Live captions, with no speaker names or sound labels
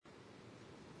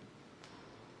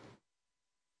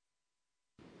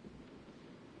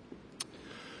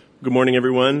Good morning,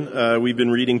 everyone. We've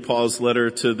been reading Paul's letter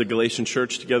to the Galatian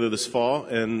church together this fall,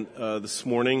 and this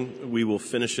morning we will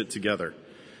finish it together.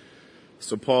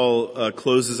 So Paul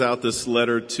closes out this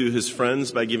letter to his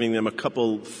friends by giving them a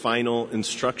couple final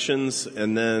instructions,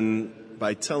 and then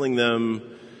by telling them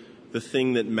the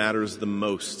thing that matters the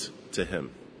most to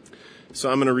him. So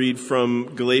I'm going to read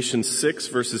from Galatians 6,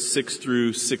 verses 6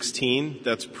 through 16.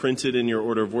 That's printed in your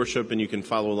order of worship, and you can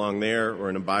follow along there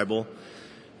or in a Bible.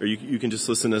 Or you can just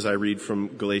listen as I read from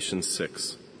Galatians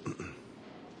 6.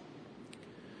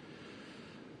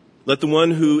 Let the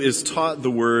one who is taught the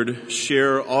word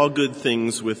share all good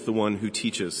things with the one who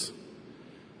teaches.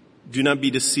 Do not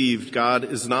be deceived. God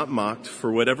is not mocked,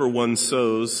 for whatever one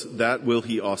sows, that will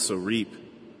he also reap.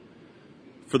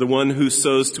 For the one who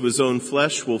sows to his own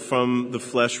flesh will from the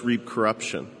flesh reap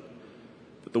corruption.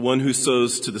 But the one who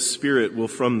sows to the Spirit will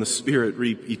from the Spirit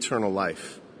reap eternal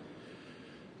life.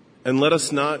 And let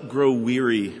us not grow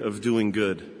weary of doing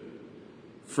good,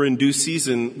 for in due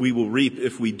season we will reap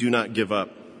if we do not give up.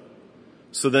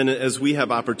 So then, as we have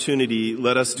opportunity,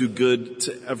 let us do good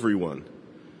to everyone,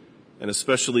 and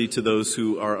especially to those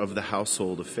who are of the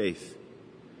household of faith.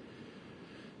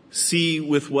 See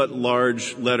with what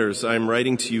large letters I am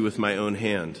writing to you with my own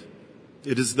hand.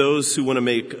 It is those who want to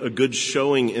make a good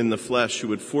showing in the flesh who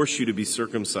would force you to be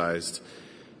circumcised,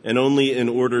 and only in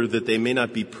order that they may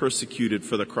not be persecuted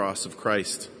for the cross of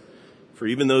Christ. For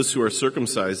even those who are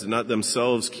circumcised do not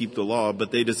themselves keep the law, but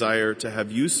they desire to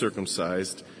have you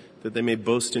circumcised, that they may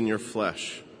boast in your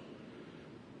flesh.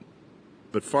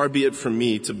 But far be it from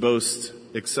me to boast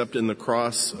except in the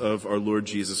cross of our Lord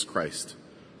Jesus Christ,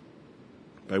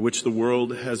 by which the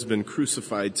world has been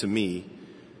crucified to me,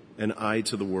 and I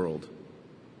to the world.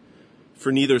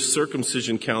 For neither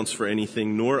circumcision counts for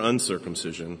anything, nor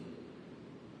uncircumcision,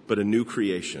 but a new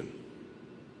creation.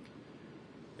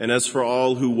 And as for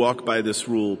all who walk by this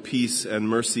rule, peace and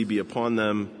mercy be upon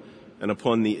them and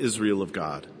upon the Israel of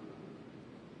God.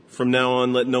 From now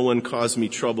on, let no one cause me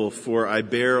trouble, for I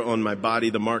bear on my body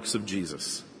the marks of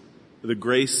Jesus. The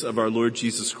grace of our Lord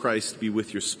Jesus Christ be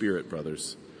with your spirit,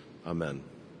 brothers. Amen.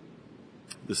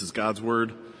 This is God's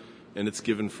word, and it's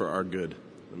given for our good.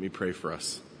 Let me pray for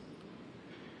us.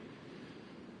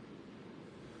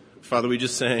 Father, we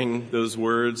just sang those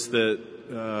words that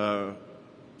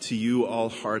to you all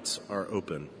hearts are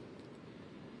open.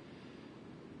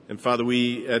 And Father,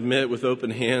 we admit with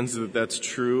open hands that that's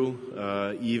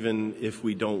true, even if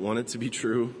we don't want it to be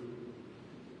true,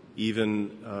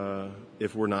 even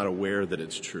if we're not aware that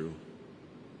it's true.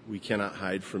 We cannot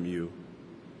hide from you.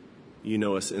 You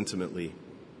know us intimately.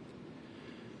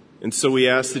 And so we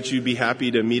ask that you be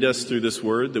happy to meet us through this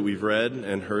word that we've read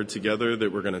and heard together,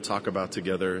 that we're going to talk about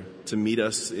together, to meet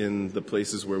us in the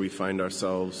places where we find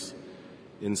ourselves,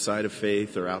 inside of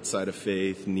faith or outside of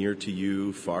faith, near to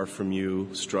you, far from you,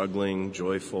 struggling,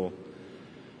 joyful.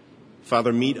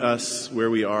 Father, meet us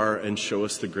where we are and show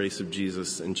us the grace of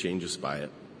Jesus and change us by it.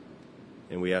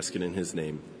 And we ask it in his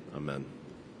name. Amen.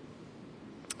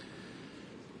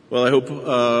 Well, I hope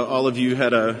all of you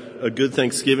had a good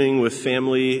Thanksgiving with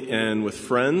family and with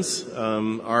friends.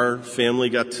 Our family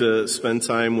got to spend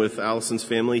time with Allison's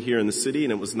family here in the city,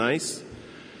 and it was nice.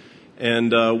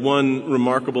 And one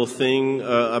remarkable thing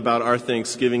about our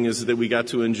Thanksgiving is that we got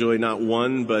to enjoy not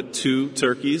one, but two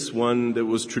turkeys, one that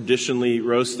was traditionally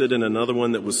roasted and another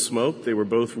one that was smoked. They were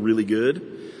both really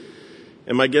good.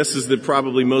 And my guess is that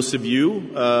probably most of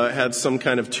you had some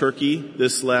kind of turkey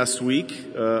this last week,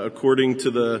 according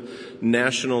to the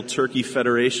National Turkey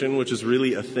Federation, which is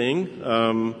really a thing.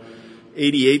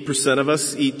 88% of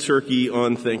us eat turkey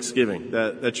on Thanksgiving.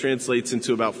 That translates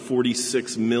into about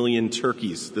 46 million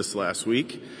turkeys this last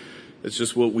week. It's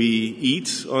just what we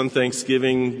eat on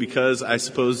Thanksgiving because I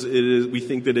suppose we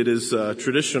think that it is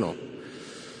traditional.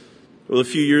 Well, a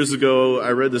few years ago,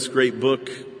 I read this great book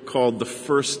called The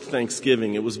First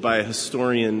Thanksgiving. It was by a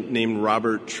historian named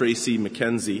Robert Tracy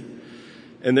Mackenzie.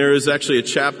 And there is actually a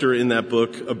chapter in that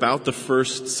book about the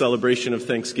first celebration of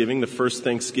Thanksgiving, the first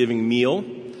Thanksgiving meal.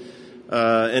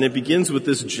 And it begins with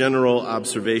this general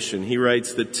observation. He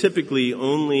writes that typically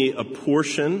only a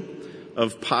portion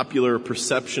of popular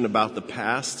perception about the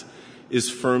past is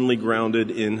firmly grounded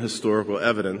in historical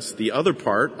evidence. The other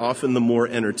part, often the more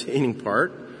entertaining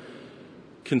part,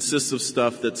 consists of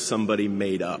stuff that somebody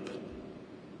made up.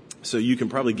 So you can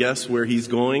probably guess where he's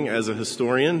going as a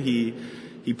historian.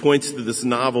 He points to this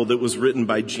novel that was written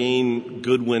by Jane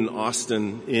Goodwin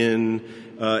Austen in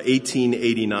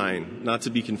 1889. Not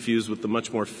to be confused with the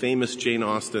much more famous Jane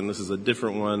Austen. This is a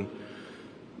different one.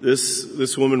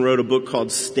 This woman wrote a book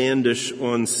called Standish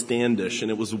on Standish, and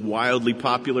it was wildly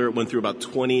popular. It went through about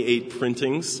 28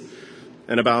 printings.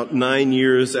 And about 9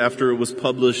 years after it was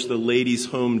published, the Ladies'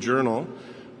 Home Journal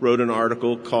wrote an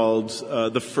article called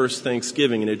The First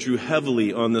Thanksgiving, and it drew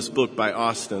heavily on this book by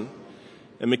Austen.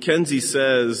 And Mackenzie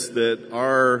says that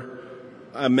our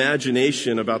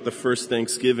imagination about the first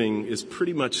Thanksgiving is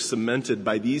pretty much cemented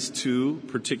by these two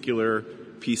particular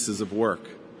pieces of work.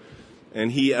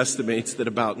 And he estimates that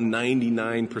about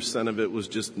 99% of it was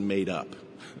just made up.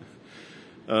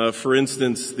 For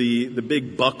instance, the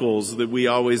big buckles that we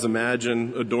always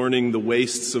imagine adorning the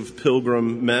waists of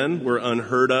pilgrim men were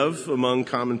unheard of among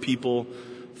common people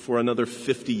for another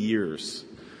 50 years.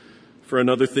 For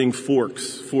another thing,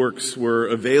 forks. Forks were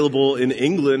available in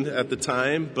England at the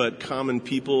time, but common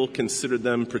people considered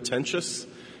them pretentious.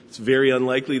 It's very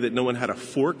unlikely that no one had a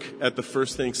fork at the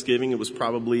first Thanksgiving. It was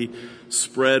probably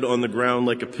spread on the ground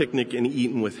like a picnic and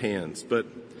eaten with hands. But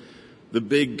the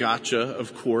big gotcha,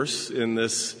 of course, in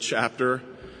this chapter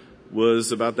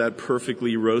was about that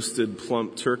perfectly roasted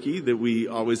plump turkey that we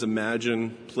always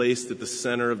imagine placed at the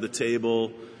center of the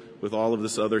table with all of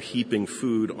this other heaping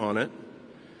food on it.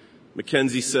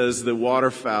 Mackenzie says that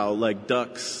waterfowl like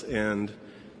ducks and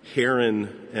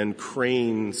heron and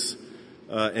cranes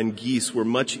and geese were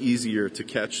much easier to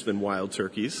catch than wild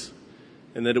turkeys,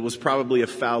 and that it was probably a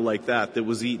fowl like that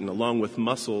was eaten along with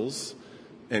mussels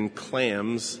and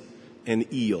clams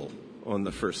and eel on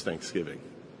the first Thanksgiving.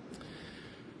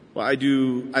 Well,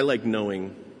 I like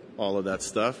knowing all of that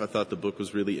stuff. I thought the book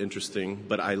was really interesting,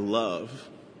 but I love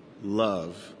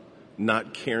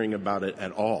not caring about it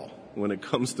at all when it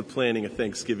comes to planning a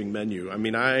Thanksgiving menu. I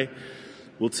mean, I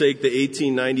will take the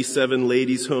 1897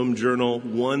 Ladies' Home Journal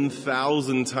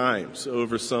 1,000 times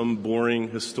over some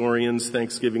boring historian's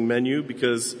Thanksgiving menu,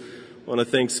 because on a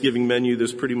Thanksgiving menu,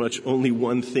 there's pretty much only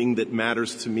one thing that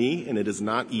matters to me, and it is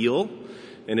not eel,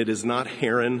 and it is not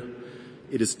heron,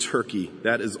 it is turkey.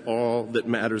 That is all that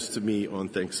matters to me on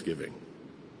Thanksgiving.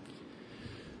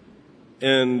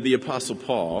 And the Apostle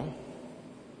Paul,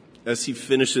 as he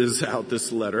finishes out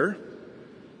this letter,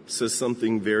 says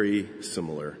something very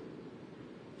similar.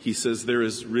 He says there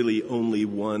is really only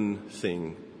one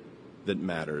thing that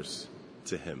matters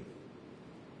to him.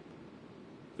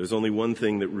 There's only one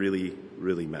thing that really,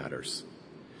 really matters.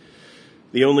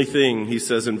 The only thing, he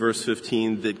says in verse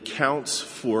 15, that counts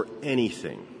for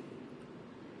anything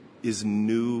is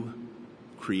new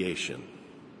creation.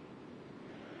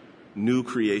 New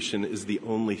creation is the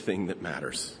only thing that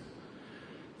matters.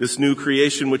 This new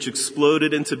creation, which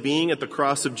exploded into being at the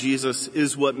cross of Jesus,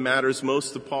 is what matters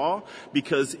most to Paul,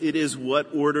 because it is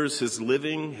what orders his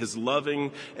living, his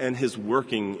loving, and his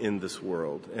working in this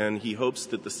world. And he hopes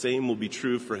that the same will be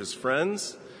true for his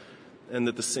friends, and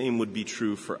that the same would be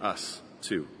true for us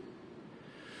too.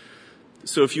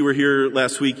 So if you were here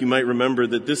last week, you might remember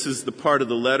that this is the part of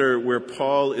the letter where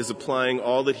Paul is applying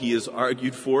all that he has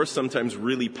argued for, sometimes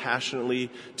really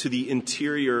passionately, to the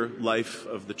interior life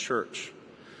of the church.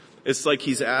 It's like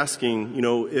he's asking,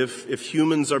 if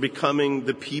humans are becoming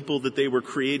the people that they were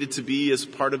created to be as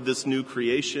part of this new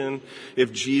creation,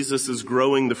 if Jesus is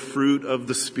growing the fruit of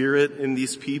the Spirit in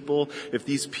these people, if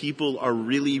these people are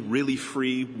really, really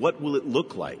free, what will it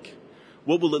look like?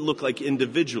 What will it look like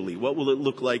individually? What will it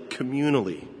look like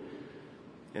communally?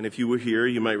 And if you were here,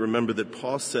 you might remember that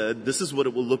Paul said, this is what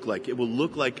it will look like. It will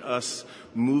look like us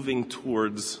moving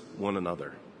towards one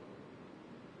another.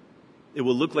 It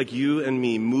will look like you and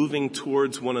me moving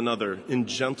towards one another in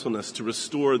gentleness to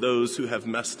restore those who have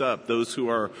messed up, those who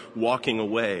are walking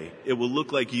away. It will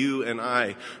look like you and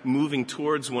I moving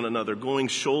towards one another, going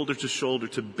shoulder to shoulder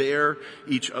to bear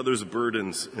each other's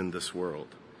burdens in this world.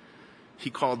 He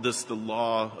called this the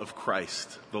law of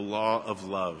Christ, the law of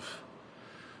love.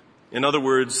 In other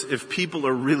words, if people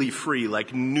are really free,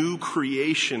 like new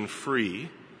creation free,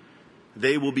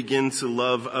 they will begin to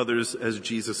love others as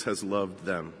Jesus has loved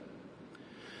them.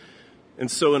 And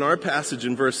so in our passage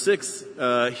in verse 6,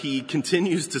 he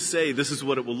continues to say this is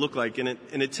what it will look like. And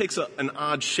it takes an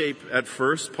odd shape at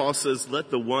first. Paul says, let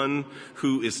the one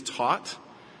who is taught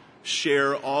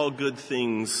share all good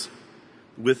things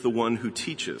with the one who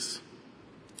teaches.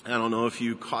 I don't know if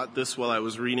you caught this while I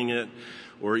was reading it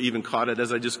or even caught it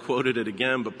as I just quoted it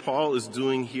again, but Paul is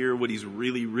doing here what he's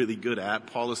really, really good at.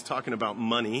 Paul is talking about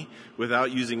money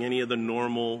without using any of the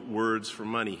normal words for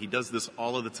money. He does this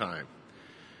all of the time.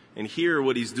 And here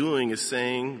what he's doing is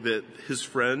saying that his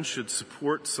friend should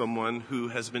support someone who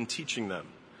has been teaching them.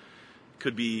 It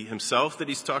could be himself that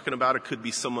he's talking about. It could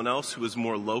be someone else who is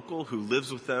more local, who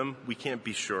lives with them. We can't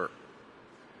be sure.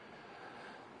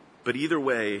 But either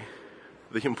way,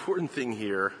 the important thing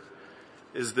here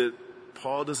is that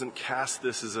Paul doesn't cast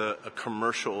this as a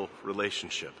commercial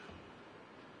relationship.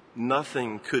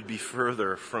 Nothing could be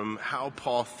further from how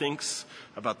Paul thinks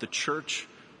about the church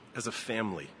as a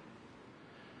family.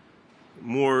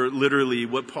 More literally,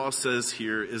 what Paul says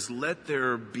here is, let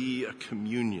there be a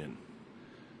communion.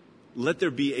 Let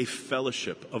there be a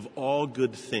fellowship of all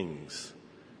good things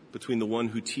between the one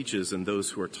who teaches and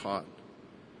those who are taught.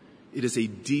 It is a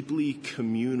deeply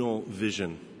communal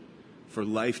vision for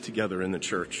life together in the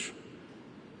church.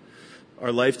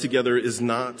 Our life together is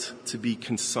not to be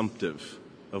consumptive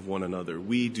of one another.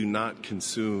 We do not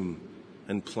consume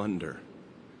and plunder.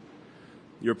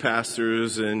 Your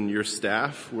pastors and your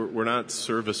staff, we're not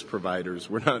service providers.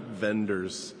 We're not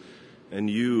vendors. And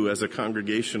you as a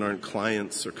congregation aren't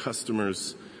clients or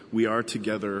customers. We are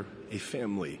together a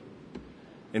family,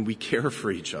 and we care for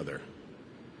each other.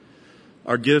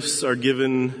 Our gifts are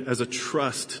given as a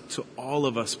trust to all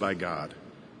of us by God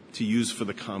to use for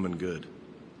the common good.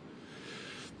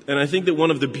 And I think that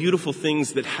one of the beautiful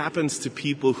things that happens to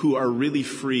people who are really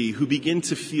free, who begin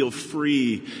to feel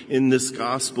free in this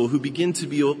gospel, who begin to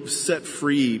be set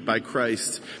free by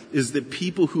Christ, is that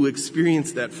people who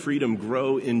experience that freedom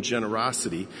grow in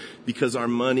generosity because our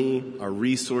money, our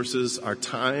resources, our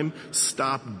time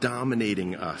stop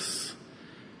dominating us.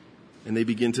 And they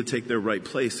begin to take their right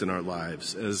place in our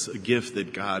lives as a gift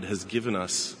that God has given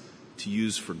us to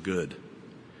use for good.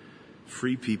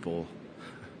 Free people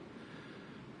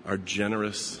are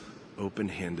generous,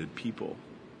 open-handed people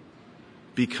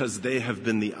because they have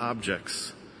been the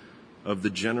objects of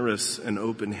the generous and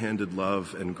open-handed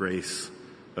love and grace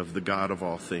of the God of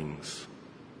all things.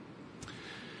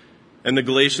 And the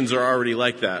Galatians are already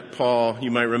like that. Paul, you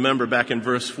might remember back in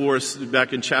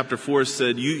chapter 4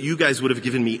 said, you guys would have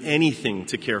given me anything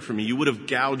to care for me. You would have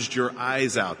gouged your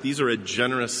eyes out. These are a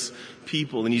generous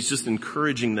people, and he's just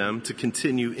encouraging them to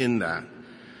continue in that.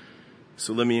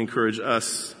 So let me encourage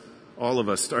us, all of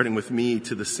us, starting with me,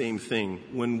 to the same thing.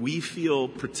 When we feel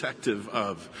protective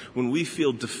of, when we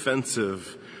feel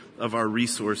defensive of our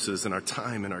resources and our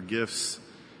time and our gifts,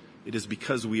 it is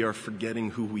because we are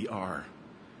forgetting who we are.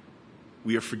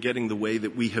 We are forgetting the way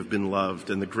that we have been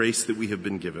loved and the grace that we have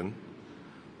been given.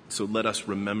 So let us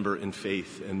remember in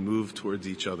faith and move towards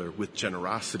each other with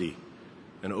generosity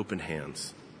and open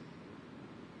hands.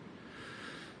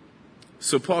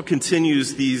 So Paul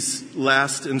continues these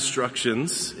last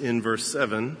instructions in verse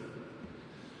 7,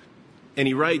 and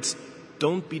he writes,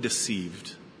 don't be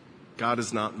deceived. God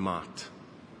is not mocked.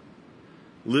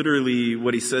 Literally,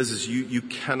 what he says is you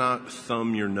cannot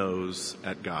thumb your nose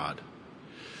at God.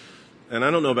 And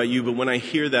I don't know about you, but when I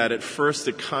hear that, at first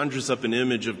it conjures up an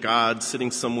image of God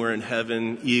sitting somewhere in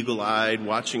heaven, eagle-eyed,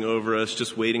 watching over us,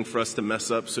 just waiting for us to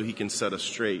mess up so he can set us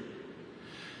straight.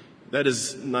 That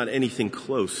is not anything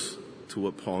close to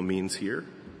what Paul means here.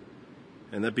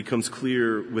 And that becomes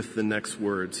clear with the next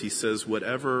words. He says,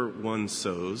 whatever one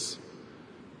sows,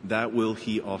 that will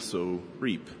he also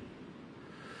reap.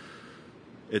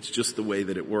 It's just the way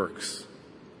that it works.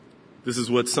 This is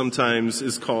what sometimes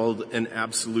is called an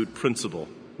absolute principle,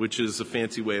 which is a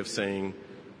fancy way of saying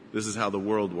this is how the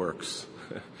world works.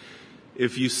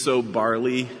 If you sow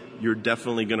barley, you're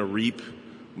definitely going to reap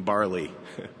barley.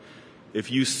 If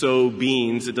you sow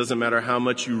beans, it doesn't matter how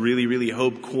much you really, really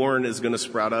hope corn is going to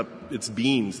sprout up. It's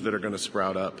beans that are going to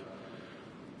sprout up.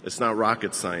 It's not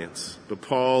rocket science. But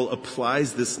Paul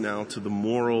applies this now to the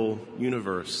moral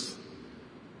universe.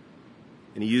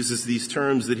 And he uses these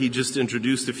terms that he just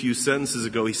introduced a few sentences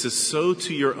ago. He says, sow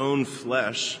to your own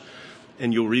flesh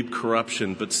and you'll reap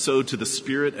corruption, but sow to the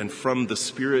Spirit, and from the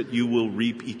Spirit you will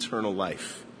reap eternal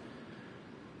life.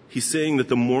 He's saying that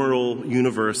the moral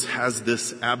universe has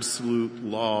this absolute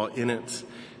law in it,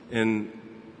 and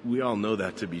we all know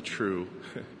that to be true.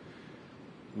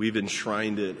 We've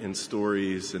enshrined it in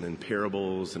stories and in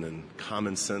parables and in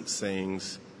common sense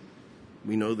sayings.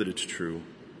 We know that it's true.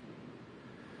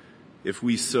 If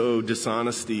we sow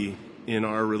dishonesty in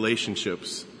our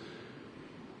relationships,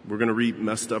 we're going to reap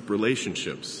messed up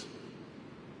relationships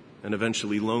and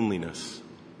eventually loneliness.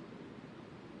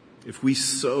 If we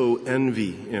sow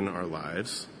envy in our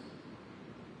lives,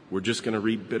 we're just going to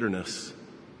reap bitterness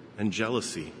and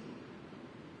jealousy.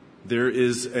 There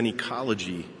is an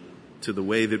ecology to the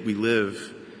way that we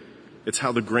live. It's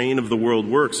how the grain of the world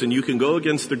works. And you can go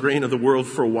against the grain of the world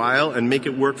for a while and make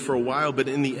it work for a while, but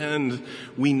in the end,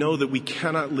 we know that we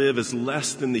cannot live as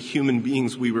less than the human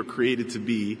beings we were created to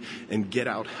be and get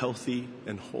out healthy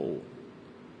and whole.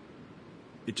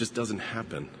 It just doesn't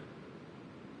happen.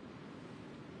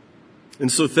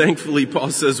 And so thankfully,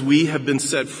 Paul says, we have been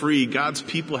set free. God's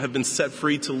people have been set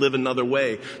free to live another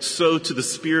way. Sow to the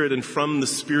Spirit, and from the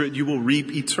Spirit you will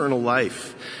reap eternal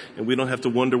life. And we don't have to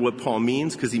wonder what Paul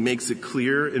means, because he makes it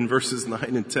clear in verses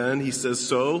 9 and 10. He says,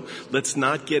 so let's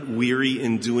not get weary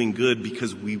in doing good,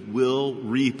 because we will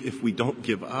reap if we don't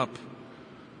give up.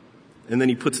 And then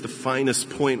he puts the finest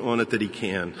point on it that he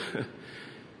can.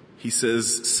 He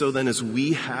says, so then as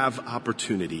we have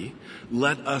opportunity,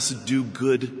 let us do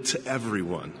good to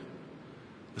everyone,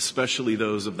 especially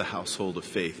those of the household of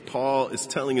faith. Paul is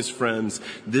telling his friends,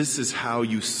 this is how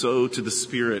you sow to the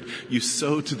Spirit. You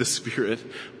sow to the Spirit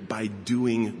by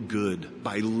doing good,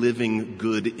 by living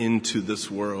good into this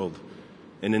world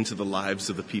and into the lives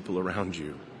of the people around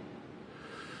you.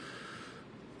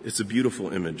 It's a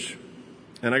beautiful image.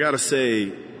 And I gotta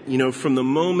say, from the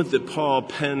moment that Paul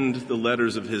penned the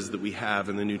letters of his that we have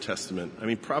in the New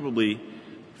Testament, probably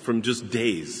from just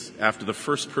days after the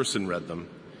first person read them,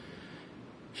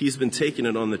 he's been taking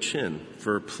it on the chin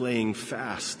for playing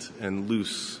fast and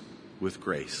loose with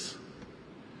grace.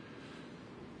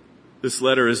 This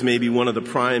letter is maybe one of the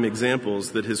prime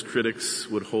examples that his critics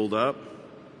would hold up.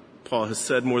 Paul has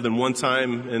said more than one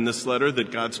time in this letter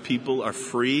that God's people are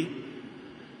free,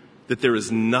 that there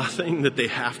is nothing that they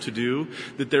have to do,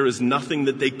 that there is nothing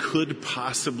that they could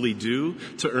possibly do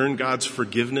to earn God's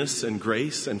forgiveness and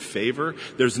grace and favor.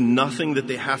 There's nothing that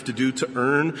they have to do to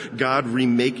earn God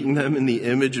remaking them in the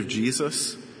image of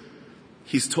Jesus.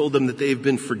 He's told them that they've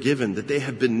been forgiven, that they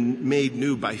have been made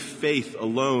new by faith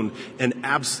alone, and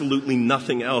absolutely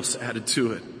nothing else added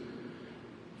to it.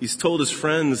 He's told his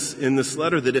friends in this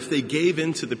letter that if they gave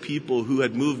in to the people who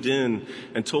had moved in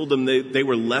and told them they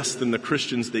were less than the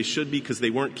Christians they should be because they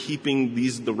weren't keeping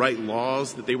the right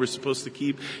laws that they were supposed to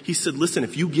keep, he said, listen,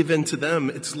 if you give in to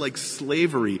them, it's like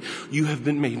slavery. You have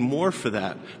been made more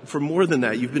for more than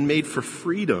that. You've been made for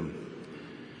freedom.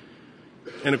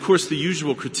 And of course, the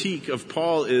usual critique of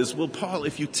Paul is, well, Paul,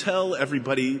 if you tell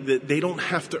everybody that they don't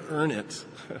have to earn it,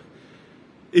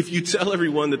 if you tell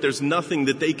everyone that there's nothing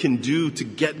that they can do to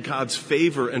get God's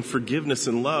favor and forgiveness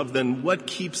and love, then what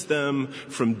keeps them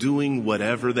from doing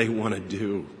whatever they want to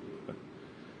do?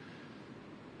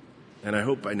 And I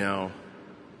hope by now,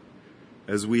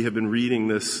 as we have been reading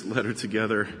this letter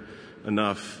together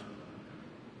enough,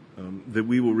 that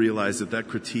we will realize that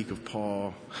critique of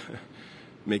Paul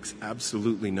makes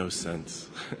absolutely no sense.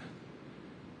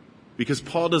 Because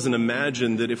Paul doesn't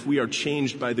imagine that if we are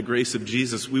changed by the grace of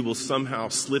Jesus, we will somehow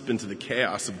slip into the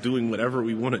chaos of doing whatever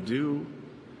we want to do.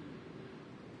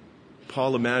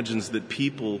 Paul imagines that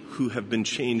people who have been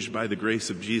changed by the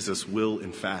grace of Jesus will,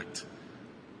 in fact,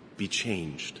 be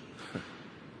changed.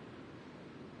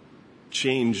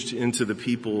 Changed into the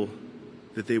people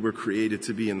that they were created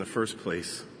to be in the first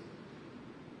place.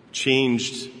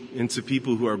 Changed into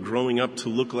people who are growing up to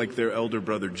look like their elder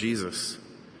brother Jesus.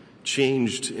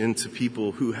 Changed into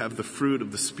people who have the fruit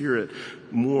of the Spirit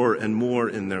more and more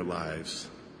in their lives.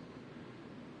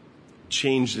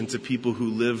 Changed into people who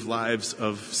live lives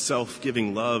of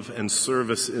self-giving love and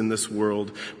service in this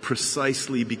world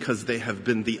precisely because they have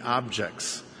been the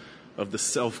objects of the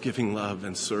self-giving love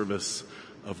and service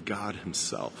of God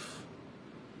Himself.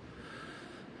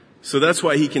 So that's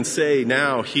why he can say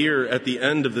now, here at the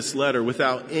end of this letter,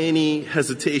 without any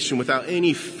hesitation, without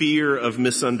any fear of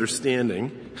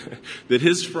misunderstanding, that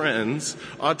his friends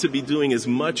ought to be doing as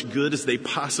much good as they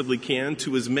possibly can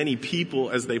to as many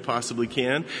people as they possibly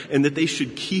can, and that they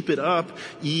should keep it up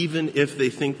even if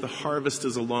they think the harvest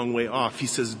is a long way off. He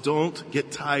says, don't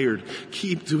get tired.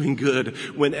 Keep doing good.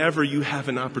 Whenever you have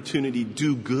an opportunity,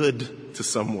 do good to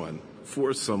someone,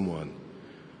 for someone.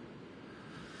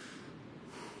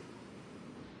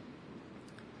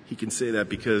 He can say that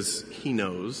because he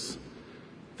knows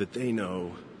that they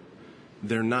know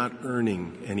they're not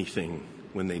earning anything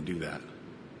when they do that.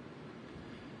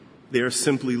 They are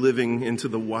simply living into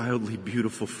the wildly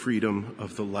beautiful freedom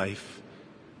of the life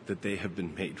that they have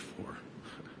been made for.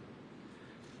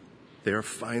 They are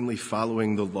finally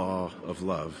following the law of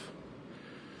love.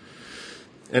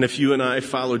 And if you and I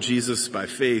follow Jesus by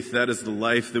faith, that is the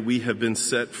life that we have been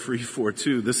set free for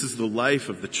too. This is the life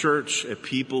of the church, a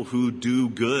people who do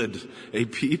good, a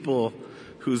people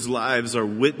whose lives are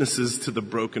witnesses to the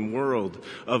broken world,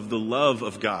 of the love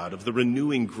of God, of the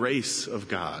renewing grace of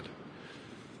God.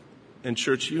 And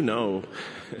church,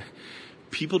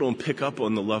 people don't pick up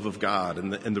on the love of God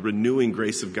and the renewing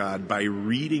grace of God by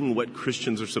reading what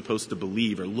Christians are supposed to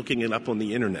believe or looking it up on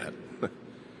the internet.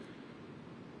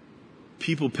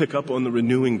 People pick up on the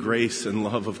renewing grace and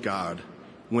love of God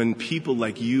when people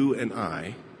like you and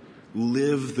I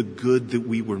live the good that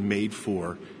we were made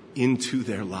for into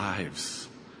their lives.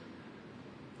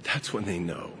 that's when they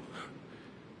know.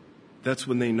 That's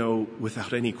when they know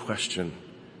without any question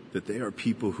that they are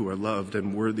people who are loved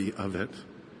and worthy of it.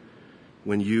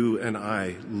 When you and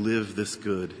I live this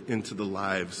good into the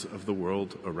lives of the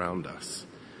world around us.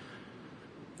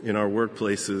 In our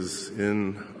workplaces,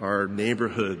 in our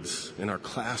neighborhoods, in our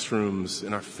classrooms,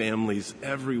 in our families,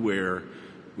 everywhere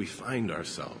we find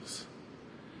ourselves.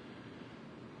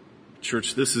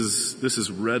 Church, this is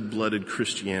red-blooded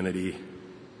Christianity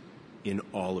in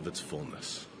all of its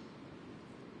fullness.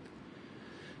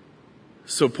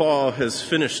 So Paul has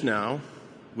finished now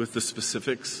with the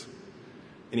specifics,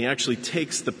 and he actually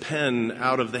takes the pen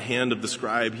out of the hand of the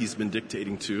scribe he's been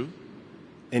dictating to,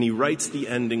 and he writes the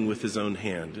ending with his own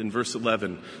hand. In verse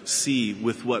 11, see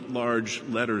with what large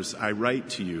letters I write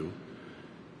to you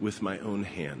with my own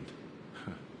hand.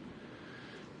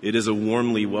 It is a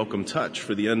warmly welcome touch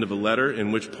for the end of a letter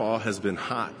in which Paul has been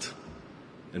hot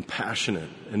and passionate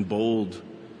and bold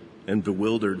and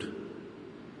bewildered.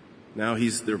 Now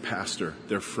he's their pastor,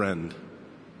 their friend,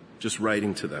 just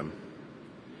writing to them.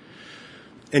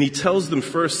 And he tells them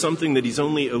first something that he's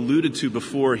only alluded to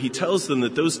before. He tells them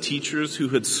that those teachers who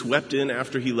had swept in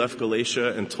after he left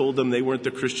Galatia and told them they weren't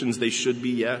the Christians they should be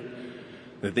yet,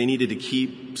 that they needed to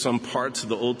keep some parts of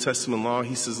the Old Testament law,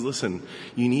 he says, listen,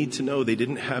 you need to know they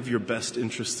didn't have your best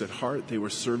interests at heart. They were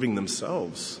serving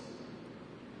themselves.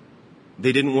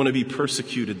 They didn't want to be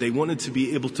persecuted. They wanted to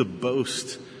be able to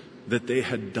boast that they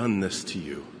had done this to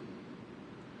you.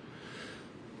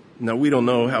 Now, we don't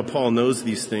know how Paul knows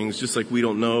these things, just like we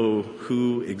don't know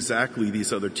who exactly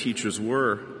these other teachers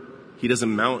were. He doesn't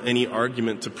mount any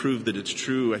argument to prove that it's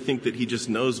true. I think that he just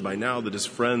knows by now that his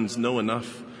friends know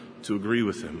enough to agree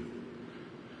with him.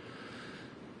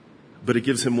 But it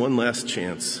gives him one last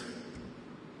chance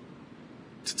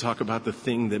to talk about the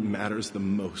thing that matters the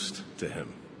most to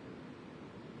him.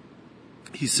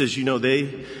 He says, you know,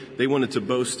 they wanted to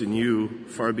boast in you,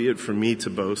 far be it from me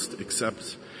to boast,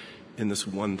 except in this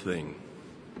one thing.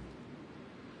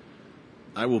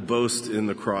 I will boast in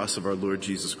the cross of our Lord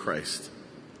Jesus Christ.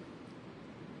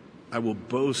 I will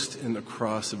boast in the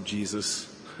cross of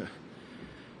Jesus,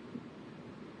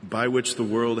 by which the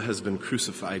world has been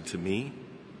crucified to me,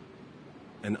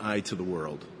 and I to the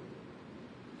world.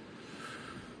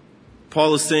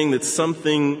 Paul is saying that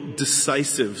something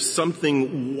decisive,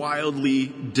 something wildly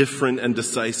different and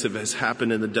decisive has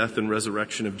happened in the death and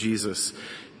resurrection of Jesus.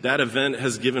 That event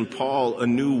has given Paul a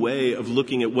new way of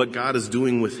looking at what God is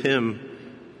doing with him.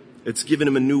 It's given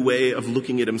him a new way of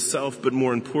looking at himself, but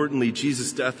more importantly,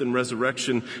 Jesus' death and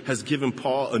resurrection has given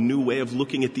Paul a new way of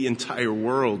looking at the entire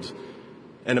world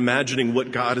and imagining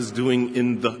what God is doing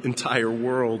in the entire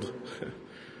world.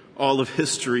 All of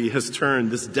history has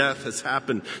turned. This death has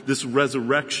happened. This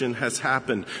resurrection has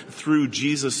happened. Through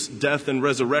Jesus' death and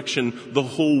resurrection, the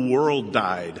whole world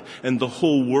died, and the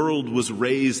whole world was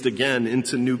raised again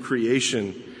into new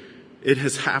creation. It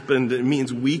has happened. It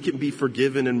means we can be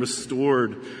forgiven and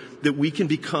restored, that we can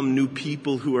become new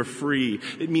people who are free.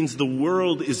 It means the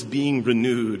world is being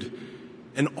renewed,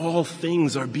 and all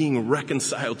things are being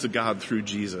reconciled to God through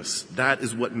Jesus. That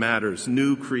is what matters.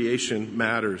 New creation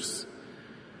matters.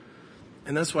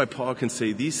 And that's why Paul can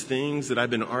say these things that I've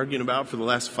been arguing about for the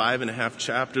last 5.5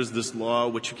 chapters, this law,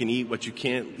 what you can eat, what you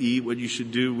can't eat, what you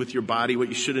should do with your body, what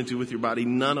you shouldn't do with your body,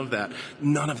 none of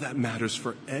that matters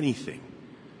for anything.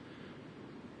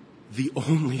 The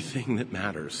only thing that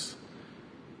matters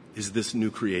is this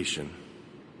new creation.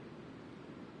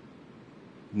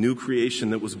 New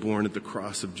creation that was born at the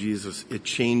cross of Jesus. It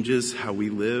changes how we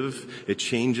live. It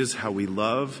changes how we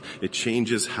love. It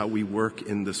changes how we work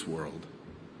in this world.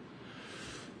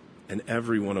 And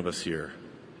every one of us here,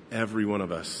 every one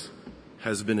of us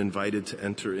has been invited to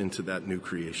enter into that new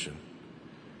creation.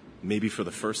 Maybe for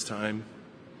the first time,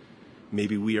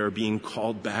 maybe we are being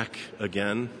called back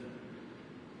again,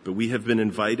 but we have been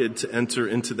invited to enter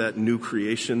into that new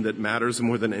creation that matters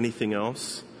more than anything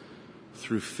else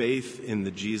through faith in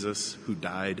the Jesus who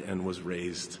died and was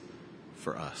raised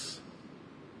for us.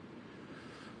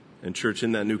 And church,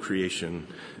 in that new creation,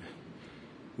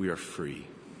 we are free.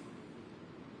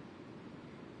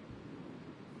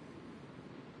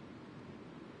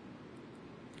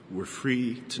 We're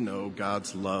free to know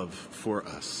God's love for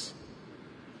us.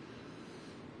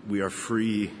 We are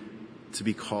free to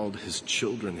be called His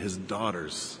children, His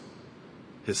daughters,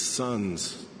 His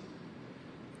sons.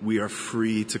 We are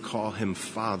free to call Him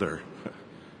Father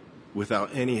without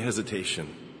any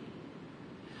hesitation.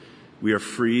 We are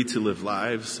free to live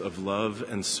lives of love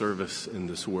and service in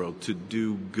this world, to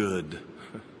do good.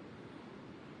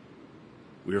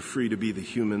 We are free to be the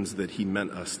humans that He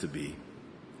meant us to be.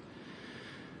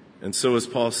 And so, as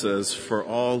Paul says, for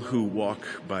all who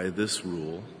walk by this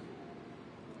rule,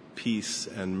 peace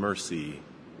and mercy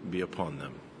be upon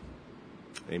them.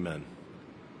 Amen.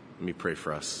 Let me pray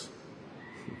for us.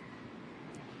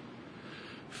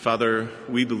 Father,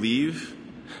 we believe.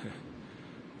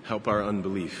 Help our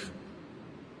unbelief.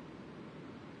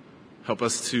 Help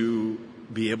us to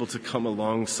be able to come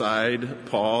alongside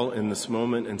Paul in this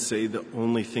moment and say the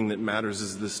only thing that matters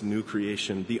is this new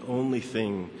creation. The only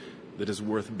thing that is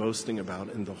worth boasting about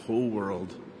in the whole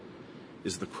world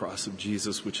is the cross of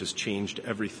Jesus, which has changed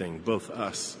everything, both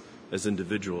us as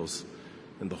individuals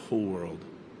and the whole world.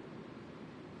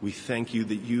 We thank you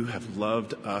that you have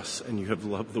loved us and you have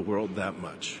loved the world that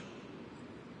much.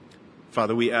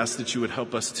 Father, we ask that you would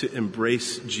help us to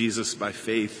embrace Jesus by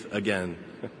faith again,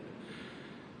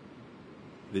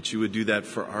 that you would do that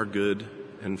for our good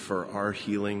and for our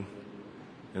healing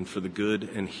and for the good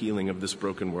and healing of this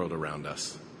broken world around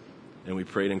us. And we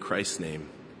pray it in Christ's name.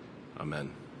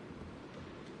 Amen.